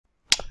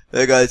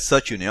Hey guys,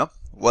 Sachin here.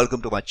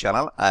 Welcome to my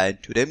channel,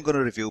 and today I'm going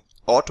to review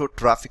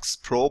Traffix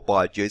Pro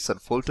by Jason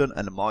Fulton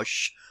and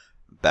Mosh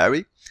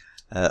Barry.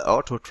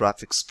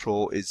 Traffix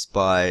Pro is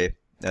by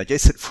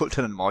Jason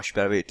Fulton and Mosh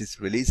Barry. It is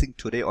releasing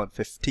today on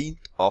 15th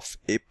of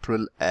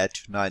April at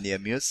 9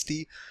 AM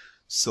EST.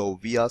 So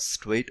we are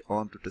straight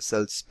on to the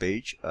sales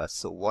page.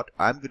 So what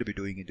I'm going to be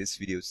doing in this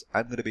video is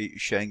I'm going to be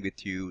sharing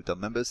with you the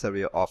members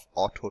area of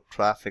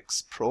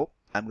Traffix Pro.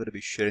 I'm going to be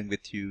sharing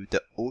with you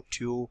the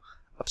OTO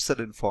upsell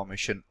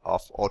information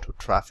of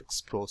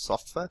Traffix Pro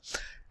software.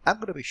 I'm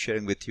going to be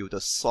sharing with you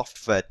the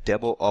software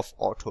demo of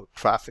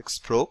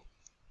Traffix Pro.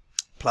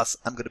 Plus,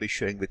 I'm going to be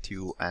sharing with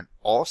you an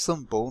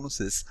awesome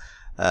bonuses.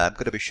 I'm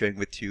going to be sharing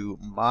with you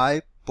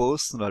my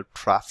personal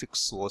traffic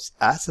source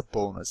as a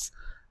bonus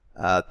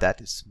that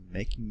is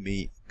making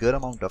me good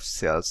amount of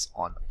sales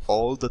on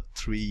all the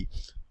three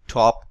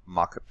top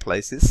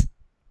marketplaces.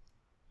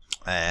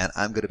 And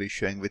I'm going to be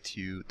sharing with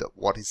you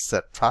what is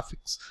the traffic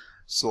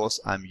source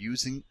I'm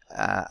using.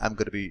 I'm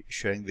going to be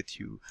sharing with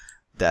you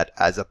that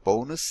as a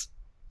bonus,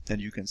 and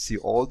you can see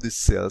all these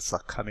sales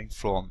are coming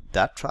from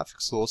that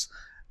traffic source,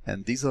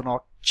 and these are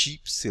not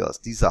cheap sales,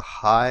 these are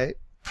high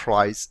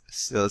price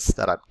sales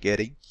that I'm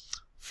getting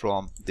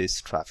from this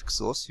traffic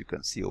source. You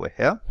can see over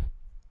here.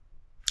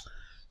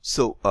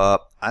 So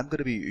I'm going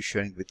to be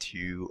sharing with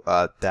you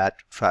that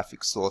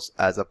traffic source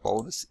as a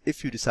bonus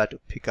if you decide to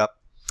pick up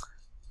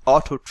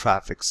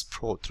Traffix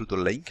Pro through the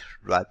link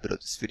right below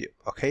this video.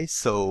 Okay,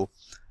 so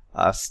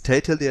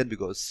stay till the end,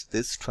 because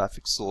this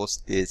traffic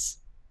source is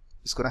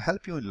going to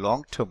help you in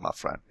long term, my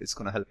friend. It's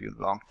going to help you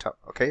in long term.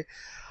 Okay,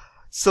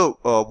 so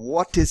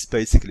what is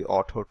basically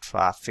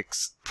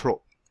Traffix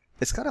Pro?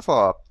 It's kind of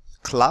a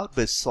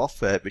cloud-based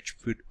software which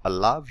would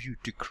allow you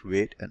to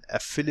create an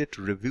affiliate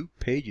review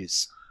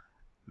pages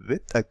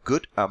with a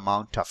good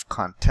amount of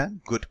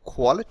content, good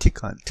quality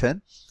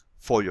content,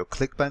 for your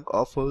ClickBank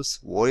offers,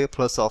 Warrior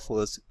Plus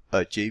offers,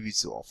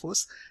 JVZ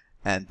offers,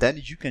 and then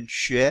you can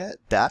share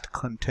that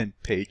content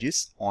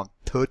pages on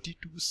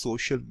 32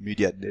 social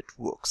media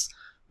networks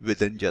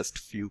within just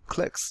few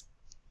clicks.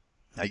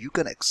 Now you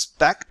can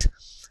expect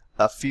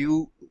a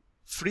few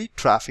free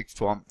traffic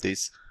from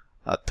these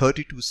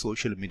 32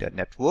 social media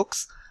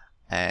networks,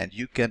 and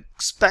you can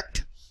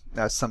expect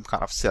some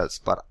kind of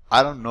sales, but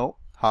I don't know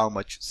how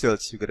much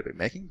sales you're going to be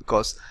making,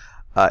 because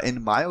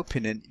in my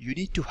opinion, you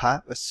need to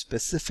have a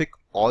specific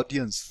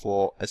audience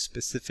for a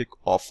specific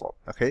offer.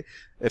 Okay,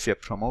 if you're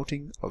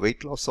promoting a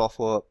weight loss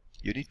offer,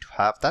 you need to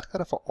have that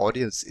kind of an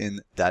audience in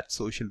that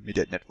social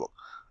media network.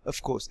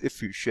 Of course,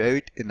 if you share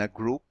it in a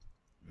group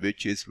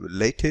which is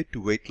related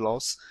to weight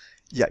loss,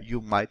 yeah,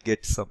 you might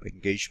get some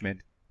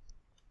engagement,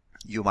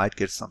 you might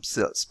get some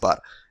sales.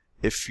 But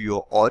if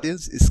your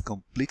audience is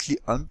completely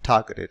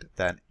untargeted,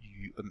 then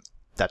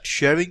that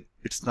sharing,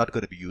 it's not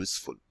going to be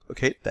useful.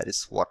 Okay, that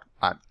is what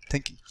I'm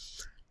thinking.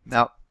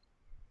 Now,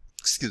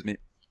 excuse me,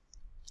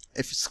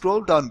 if you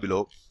scroll down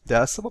below, there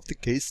are some of the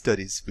case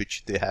studies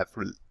which they have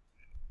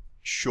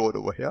showed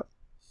over here,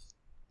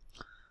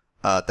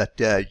 that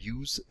they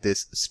use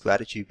this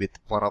strategy with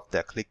one of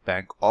their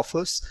ClickBank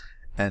offers,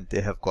 and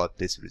they have got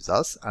these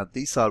results. And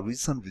these are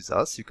recent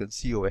results. You can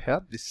see over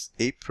here, this is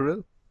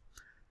April,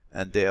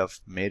 and they have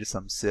made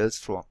some sales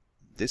from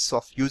this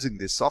using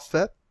this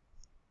software.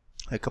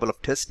 A couple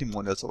of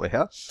testimonials over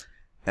here.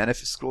 And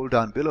if you scroll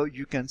down below,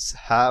 you can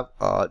have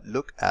a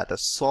look at a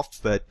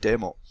software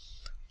demo.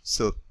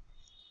 So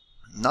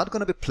not going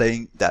to be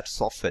playing that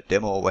software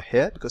demo over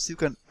here, because you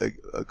can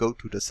go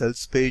to the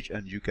sales page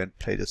and you can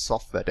play the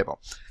software demo.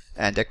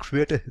 And the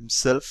creator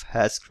himself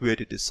has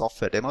created the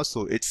software demo,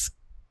 so it's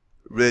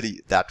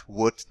really that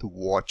worth to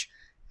watch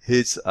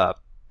his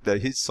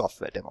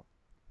software demo.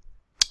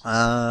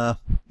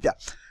 Yeah,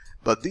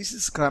 but this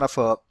is kind of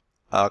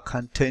a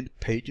content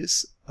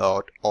pages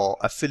or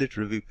affiliate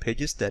review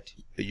pages that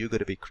you're going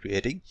to be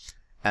creating,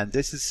 and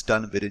this is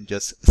done within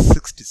just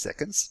 60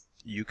 seconds.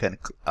 You can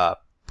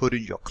put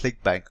in your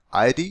ClickBank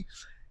ID,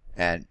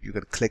 and you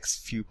can click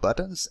few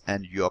buttons,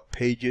 and your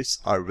pages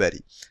are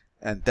ready.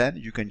 And then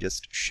you can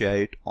just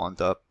share it on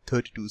the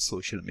 32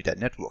 social media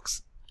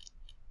networks.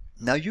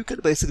 Now you can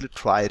basically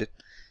try it.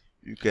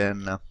 You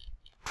can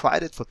try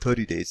it for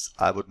 30 days.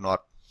 I would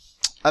not.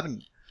 I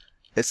mean,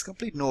 it's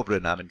complete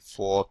no-brainer. I mean,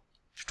 for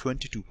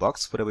 22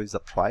 bucks, whatever is the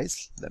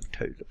price, let me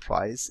tell you the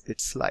price.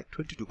 It's like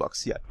 22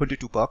 bucks. Yeah,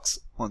 22 bucks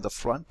on the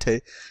front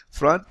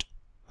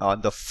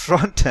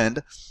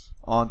end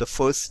on the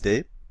first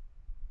day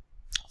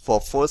for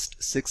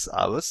first 6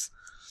 hours,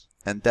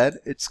 and then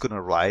it's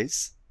gonna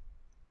rise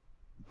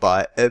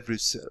by every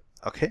sale.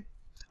 Okay,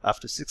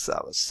 after 6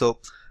 hours. So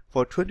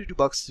for 22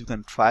 bucks, you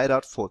can try it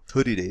out for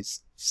 30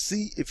 days.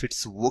 See if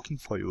it's working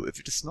for you. If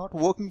it is not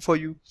working for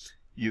you,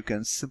 you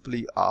can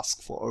simply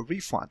ask for a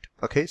refund.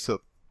 Okay,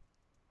 so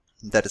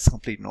that is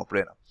complete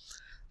no-brainer.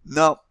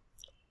 Now,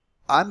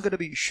 I'm going to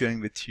be sharing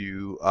with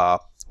you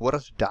what are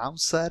the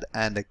downside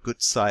and the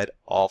good side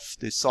of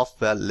the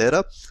software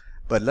later,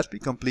 but let me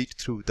complete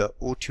through the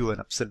OTO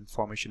and upsell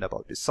information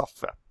about the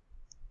software.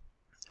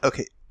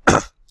 Okay,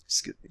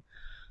 excuse me.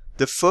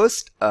 The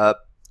first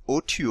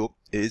OTO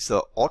is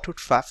a Auto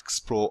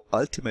Traffix Pro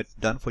Ultimate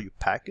Done For You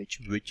package,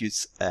 which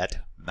is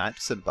at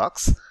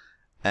 $97,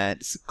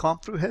 and it's a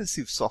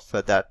comprehensive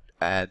software that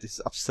this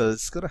upsell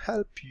is going to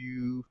help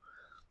you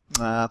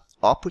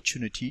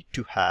opportunity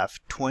to have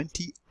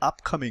 20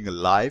 upcoming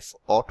live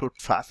Auto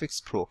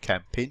Traffix Pro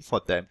campaign for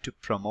them to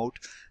promote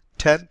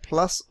 10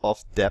 plus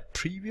of their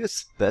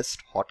previous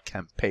best hot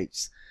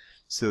campaigns.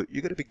 So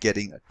you're going to be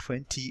getting a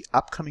 20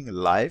 upcoming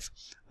live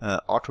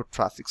Auto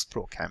Traffix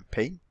Pro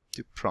campaign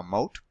to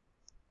promote.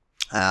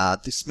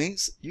 This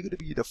means you're going to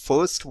be the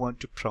first one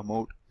to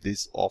promote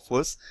these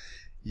offers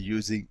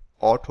using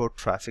Auto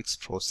Traffix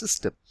Pro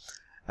system.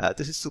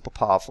 This is super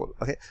powerful.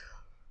 Okay,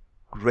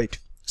 great.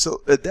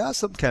 So there are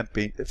some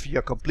campaigns. If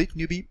you're a complete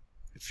newbie,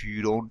 if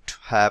you don't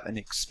have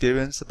any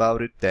experience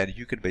about it, then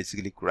you can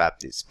basically grab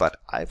this. But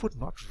I would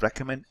not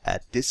recommend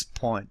at this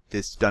point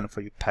this Done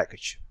For You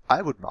package.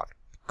 I would not,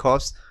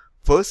 because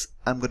first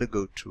I'm going to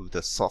go through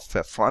the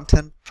software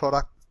front-end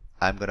product.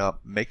 I'm going to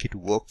make it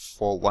work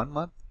for 1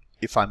 month.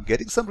 If I'm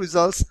getting some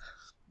results,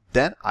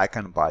 then I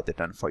can buy the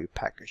Done For You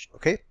package.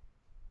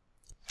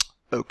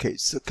 Okay,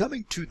 so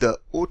coming to the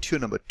OTO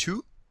number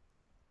 2,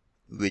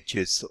 which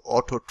is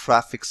Auto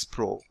Traffix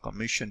Pro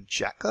Commission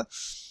Jacker,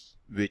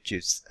 which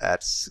is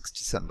at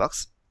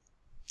 $67,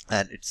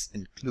 and it's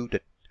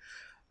included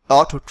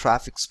Auto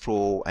Traffix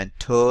Pro and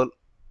turn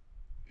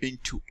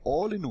into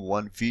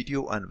all-in-one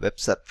video and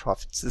website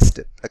profit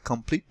system, a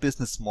complete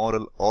business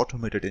model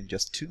automated in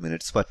just 2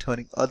 minutes by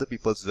turning other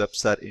people's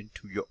website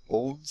into your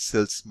own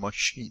sales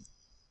machine,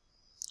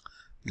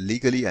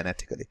 legally and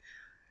ethically.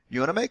 You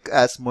want to make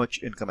as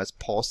much income as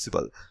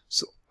possible.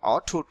 So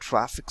Auto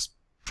Traffix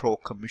Pro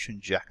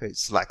Commission Jacker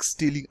is like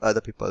stealing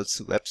other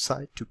people's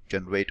website to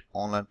generate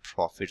online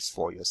profits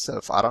for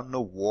yourself. I don't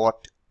know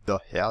what the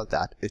hell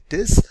that it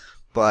is,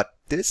 but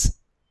this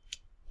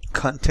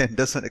content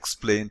doesn't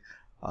explain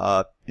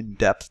in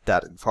depth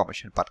that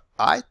information. But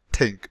I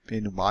think,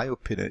 in my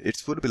opinion,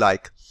 it would be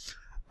like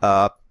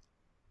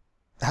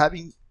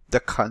having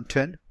the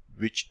content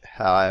which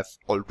have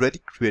already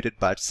created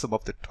by some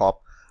of the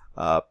top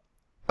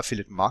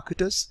affiliate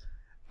marketers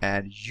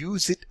and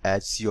use it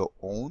as your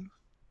own.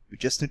 You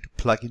just need to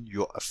plug in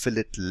your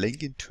affiliate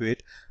link into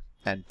it,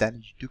 and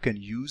then you can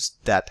use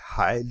that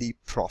highly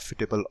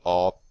profitable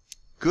or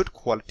good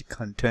quality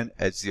content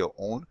as your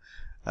own,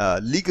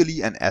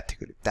 legally and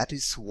ethically. That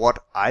is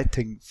what I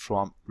think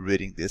from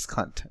reading this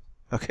content.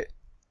 Okay,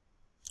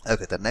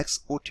 the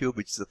next OTO,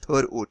 which is the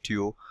third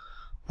OTO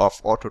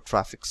of Auto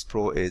Traffix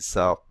Pro, is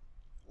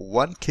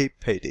 1K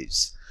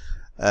paydays.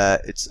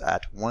 It's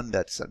at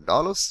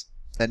 $1,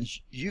 and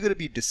you're going to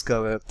be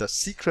discover the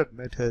secret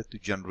method to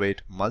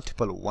generate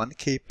multiple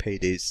 1K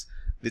paydays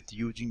with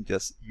using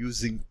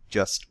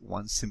just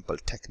one simple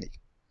technique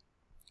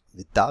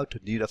without the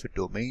need of a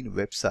domain,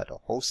 website,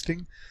 or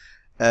hosting.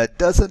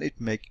 Doesn't it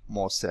make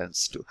more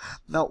sense to?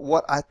 Now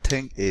what I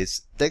think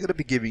is they're going to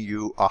be giving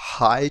you a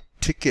high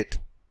ticket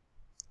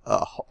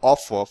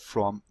offer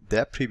from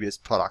their previous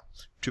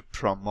product to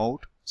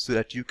promote, so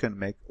that you can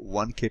make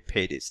 1K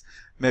paydays.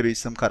 Maybe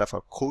some kind of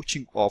a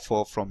coaching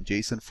offer from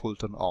Jason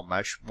Fulton or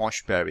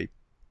Mosh Berry.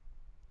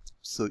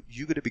 So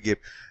you're going to be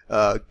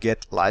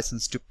get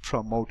licensed to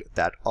promote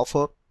that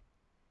offer,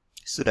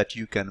 so that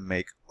you can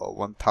make a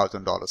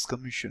 $1,000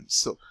 commission.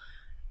 So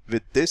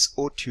with this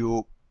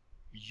OTO,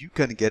 you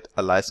can get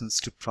a license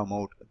to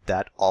promote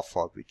that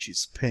offer, which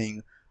is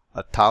paying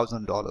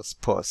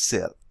 $1,000 per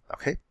sale.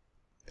 Okay,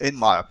 in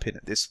my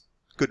opinion, this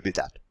could be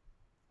that.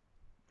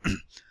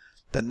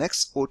 The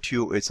next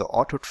OTO is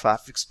Auto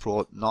Traffix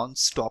Pro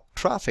Non-Stop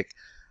Traffic.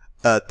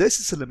 This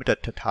is a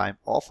limited time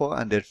offer,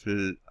 and it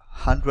will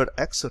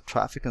 100x of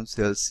traffic and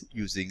sales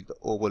using the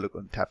overlook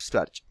on tap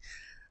strategy.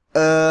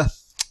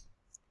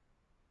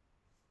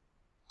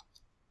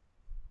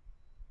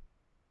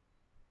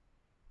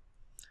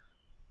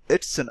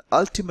 It's an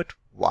ultimate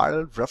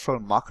viral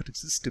referral marketing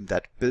system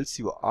that builds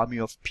your army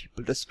of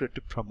people desperate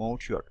to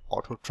promote your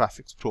Auto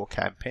Traffix Pro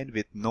campaign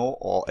with no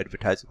or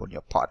advertising on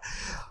your part.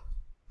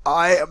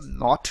 I am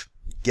not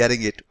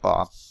getting it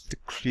the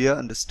clear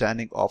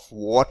understanding of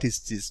what is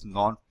this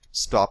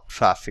non-stop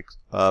traffic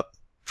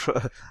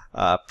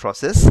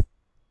process,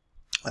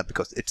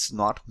 because it's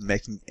not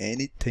making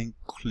anything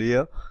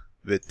clear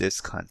with this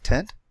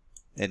content,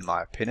 in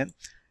my opinion.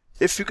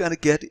 If you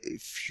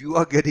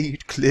are getting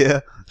it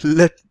clear,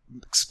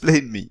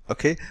 explain me,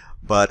 okay?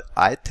 But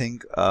I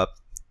think I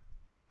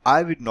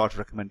would not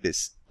recommend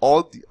this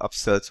all the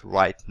upsells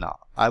right now.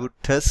 I would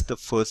test the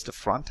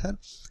front end,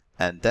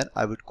 and then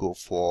I would go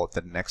for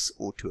the next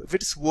OTO. If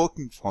it's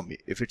working for me,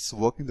 if it's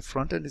working, the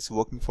front end is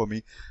working for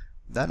me,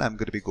 then I'm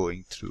going to be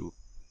going through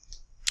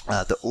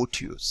the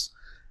OTOs.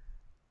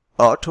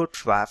 Auto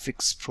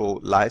Traffix Pro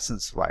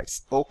license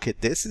rights. Okay,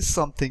 this is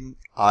something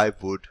I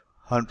would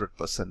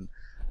 100%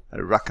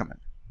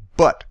 recommend.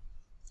 But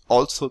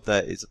also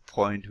there is a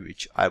point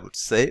which I would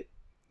say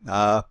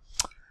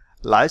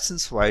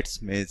license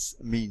rights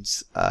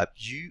means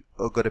you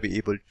are going to be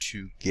able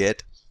to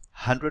get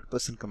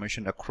 100%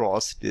 commission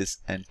across this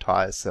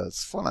entire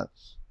sales funnel.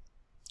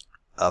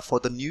 For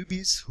the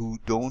newbies who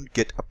don't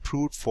get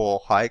approved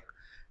for high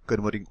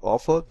converting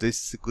offer,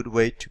 this is a good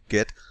way to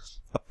get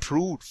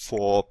approved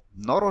for,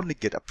 not only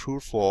get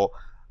approved for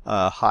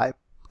high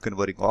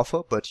converting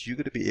offer, but you're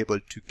going to be able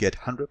to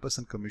get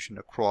 100% commission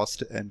across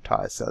the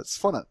entire sales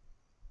funnel.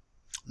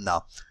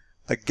 Now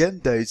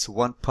again, there is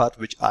one part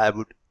which I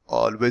would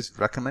always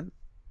recommend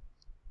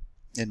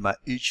in my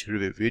each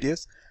review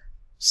videos.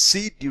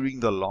 See during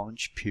the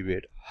launch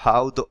period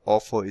how the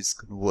offer is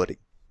converting.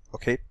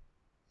 Okay,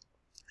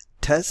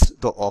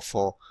 test the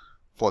offer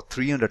for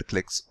 300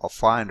 clicks or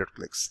 500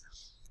 clicks.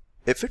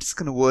 If it's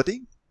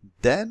converting,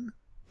 then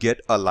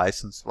get a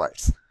license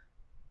rights.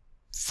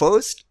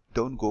 First,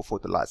 don't go for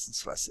the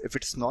license rights. If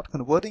it's not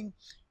converting,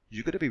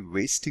 you're going to be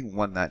wasting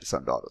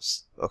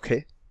 $197.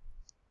 Okay,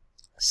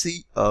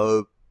 see,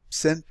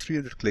 send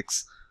 300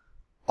 clicks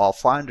or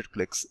 500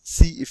 clicks.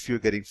 See if you're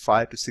getting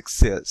 5 to 6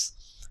 sales.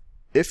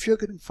 If you're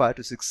getting 5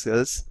 to 6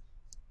 sales,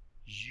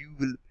 you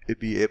will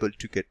be able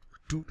to get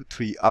 2 to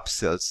 3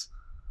 upsells.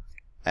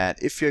 And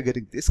if you're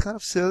getting this kind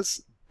of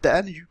sales,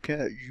 then you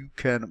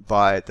can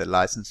buy the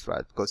license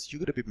right, because you're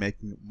going to be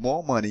making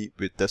more money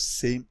with the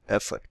same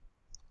effort.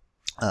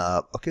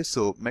 Okay,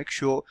 so make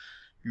sure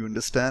you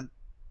understand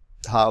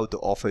how the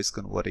offer is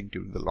converting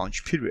during the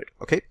launch period.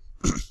 Okay.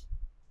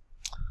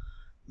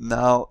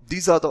 Now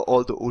these are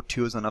all the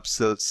OTOs and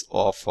upsells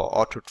of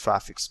Auto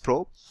Traffix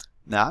Pro.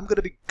 Now I'm going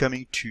to be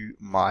coming to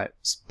my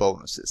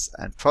bonuses,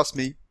 and trust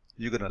me,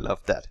 you're going to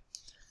love that.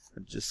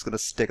 I'm just going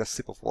to take a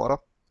sip of water.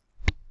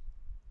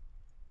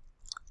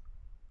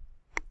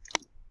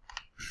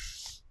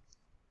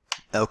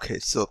 Okay,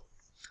 so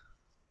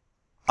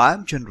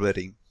I'm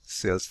generating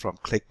sales from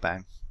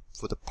ClickBank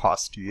for the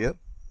past year,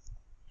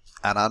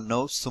 and I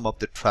know some of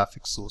the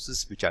traffic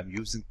sources which I'm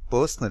using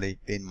personally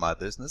in my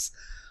business.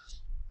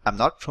 I'm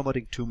not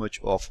promoting too much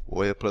of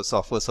OA Plus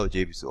offers or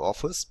JVC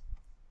offers.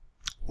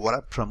 What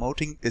I'm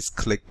promoting is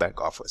ClickBank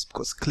offers,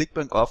 because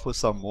ClickBank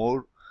offers are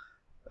more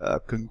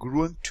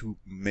congruent to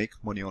make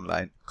money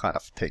online kind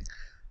of thing.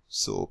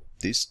 So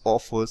these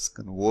offers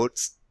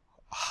converts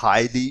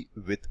highly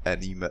with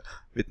an email,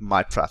 with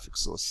my traffic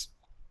source.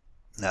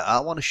 Now I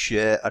want to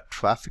share a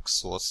traffic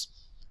source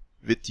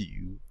with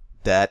you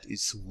that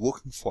is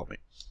working for me,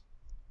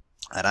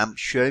 and I'm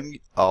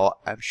sharing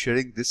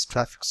this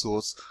traffic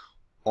source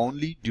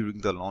only during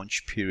the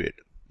launch period,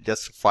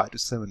 just for 5 to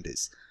 7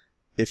 days.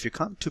 If you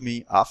come to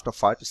me after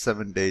 5 to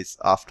 7 days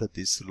after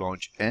this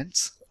launch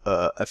ends,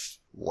 if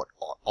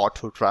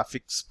Auto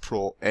Traffix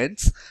Pro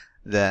ends,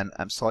 then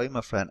I'm sorry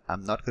my friend,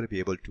 I'm not going to be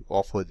able to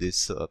offer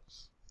this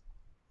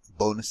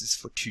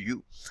bonuses to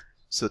you.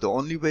 So the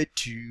only way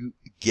to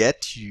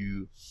get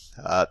you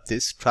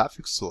this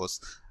traffic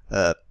source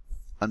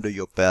under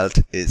your belt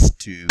is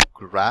to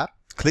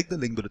click the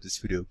link below this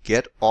video,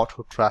 get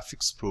Auto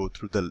Traffix Pro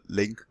through the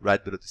link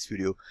right below this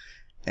video,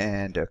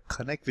 and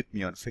connect with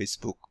me on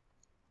Facebook.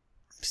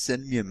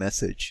 Send me a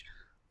message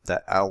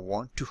that I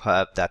want to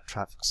have that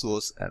traffic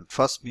source, and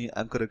trust me,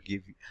 I'm gonna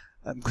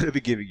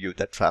be giving you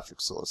that traffic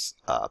source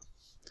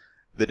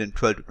within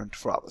 12 to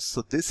 24 hours.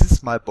 So this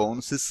is my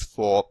bonuses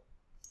for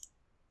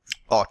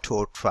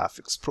Auto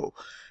Traffix Pro,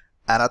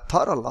 and I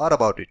thought a lot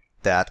about it,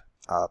 that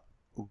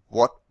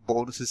what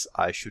bonuses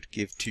I should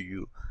give to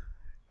you,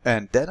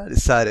 and then I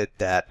decided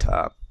that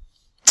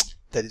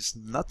there is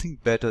nothing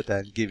better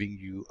than giving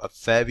you a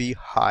very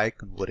high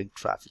converting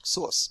traffic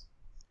source.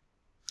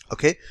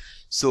 Okay,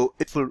 so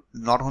it will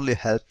not only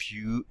help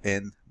you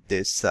in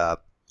this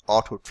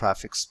Auto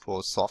Traffix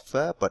Pro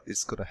software, but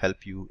it's going to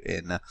help you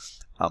in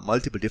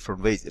multiple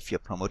different ways. If you're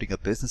promoting a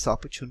business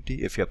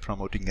opportunity, if you're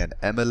promoting an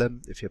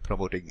MLM, if you're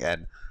promoting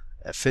an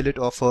affiliate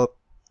offer,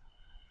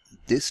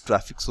 this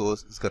traffic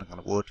source is going to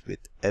convert with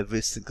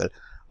every single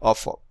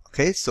offer.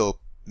 Okay, so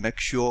make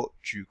sure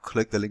to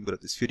click the link below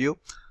this video,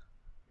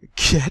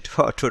 get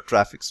Auto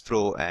Traffix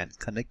Pro, and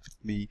connect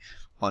with me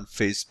on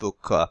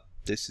Facebook.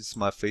 This is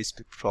my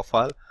Facebook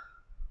profile.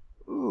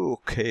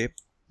 Okay,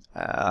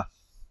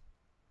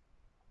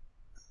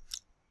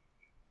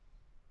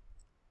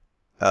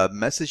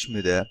 message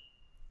me there,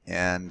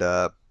 and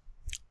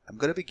I'm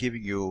gonna be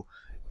giving you,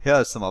 here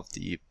are some of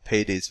the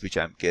paydays which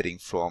I'm getting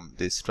from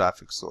this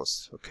traffic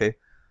source. Okay,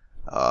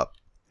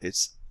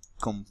 it's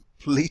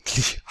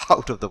completely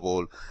out of the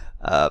world.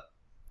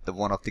 The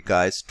one of the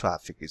guys'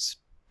 traffic is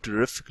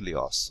terrifically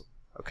awesome.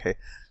 Okay,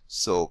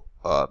 so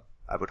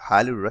I would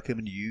highly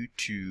recommend you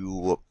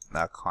to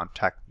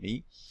contact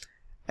me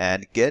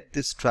and get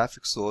this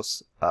traffic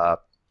source.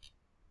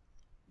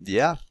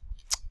 Yeah,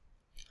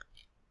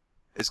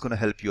 it's going to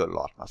help you a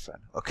lot, my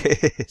friend.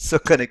 Okay, so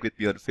connect with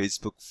me on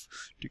Facebook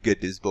to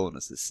get these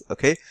bonuses.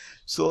 Okay,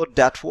 so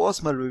that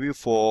was my review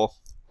for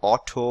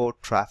Auto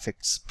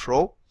Traffix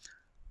Pro.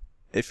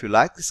 If you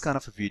like this kind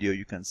of a video,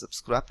 you can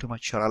subscribe to my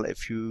channel.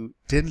 If you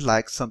didn't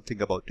like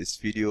something about this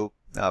video,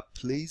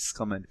 please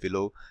comment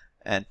below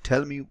and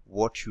tell me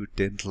what you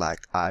didn't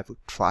like. I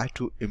would try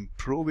to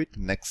improve it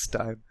next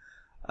time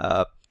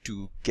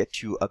to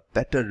get you a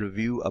better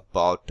review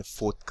about the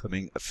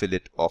forthcoming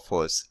affiliate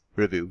offers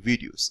review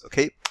videos.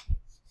 Okay,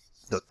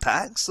 So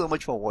thanks so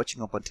much for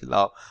watching up until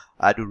now.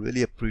 I do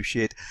really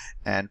appreciate,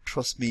 and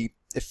trust me,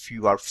 if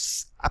you are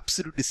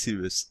absolutely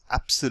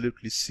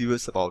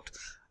serious about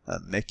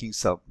making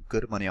some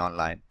good money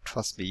online,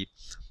 trust me,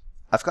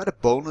 I've got a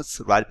bonus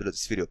right below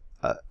this video.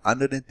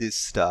 Underneath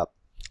this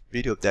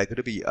video, there's going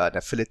to be an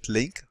affiliate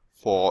link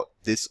for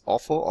this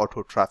offer,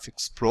 Auto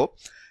Traffix Pro.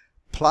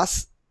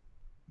 Plus,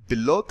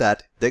 below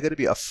that, there's going to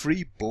be a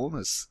free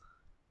bonus.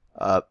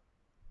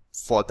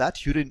 For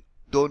that, you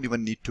don't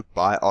even need to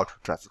buy Auto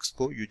Traffix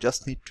Pro. You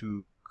just need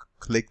to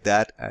click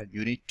that, and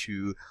you need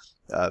to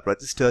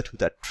register to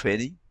that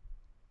training.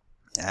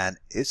 And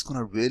it's going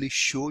to really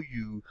show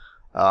you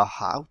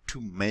how to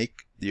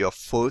make your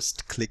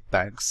first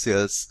ClickBank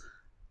sales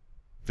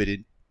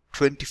within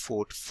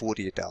 24 to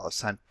 48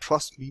 hours. And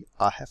trust me,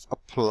 I have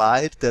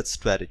applied that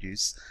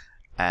strategies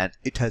and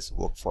it has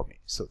worked for me.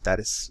 So that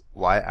is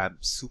why I'm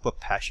super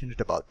passionate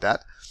about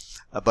that.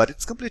 But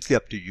it's completely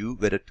up to you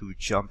whether to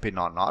jump in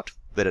or not,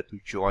 whether to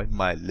join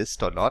my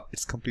list or not.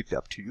 It's completely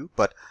up to you.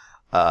 But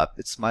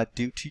it's my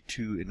duty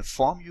to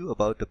inform you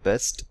about the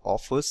best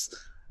offers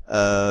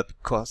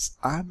because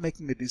I'm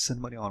making a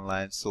decent money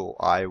online. So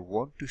I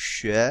want to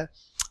share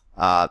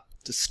the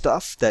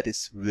stuff that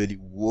is really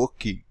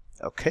working.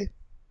 Okay,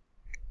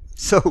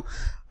 so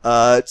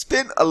it's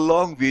been a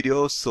long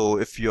video, so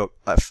if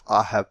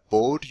I have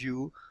bored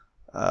you,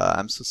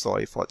 I'm so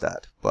sorry for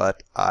that,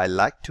 but I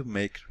like to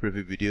make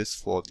review videos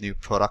for new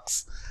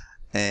products,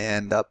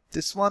 and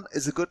this one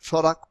is a good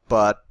product,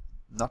 but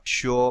not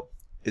sure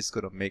it's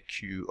gonna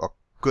make you a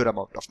good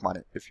amount of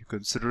money. If you're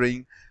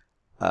considering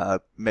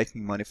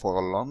making money for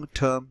a long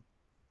term,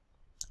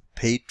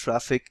 paid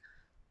traffic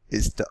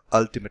is the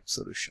ultimate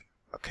solution.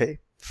 Okay,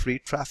 free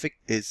traffic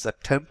is a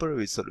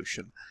temporary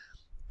solution.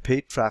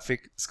 Paid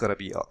traffic is gonna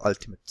be our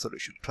ultimate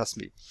solution, trust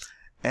me.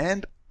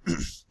 And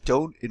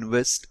don't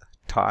invest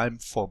time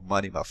for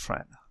money, my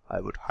friend. I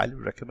would highly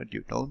recommend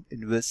you don't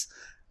invest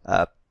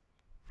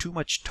too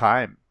much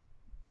time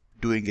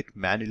doing it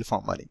manually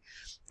for money.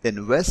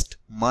 Invest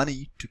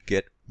money to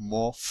get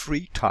more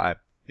free time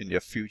in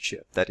your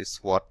future. That is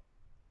what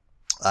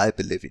I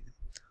believe in.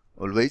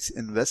 Always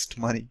invest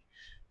money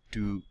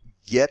to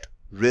get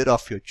rid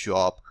of your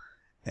job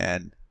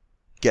and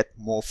get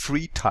more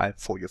free time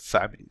for your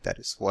family. That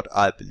is what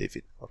I believe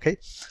in. Okay,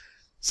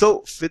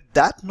 so with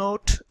that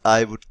note,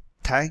 I would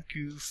thank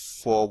you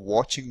for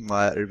watching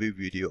my review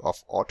video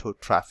of Auto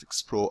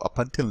Traffix Pro up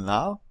until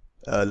now.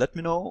 Let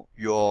me know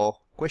your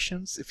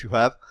questions if you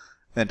have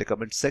in the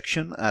comment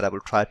section, and I will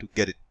try to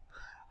get it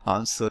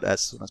answered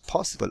as soon as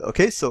possible.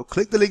 Okay, so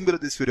click the link below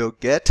this video,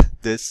 get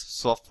this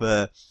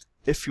software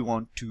if you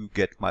want to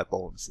get my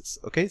bonuses.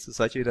 Okay, so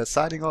Sachin is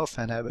signing off,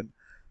 and have an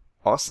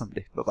awesome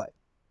day. Bye bye.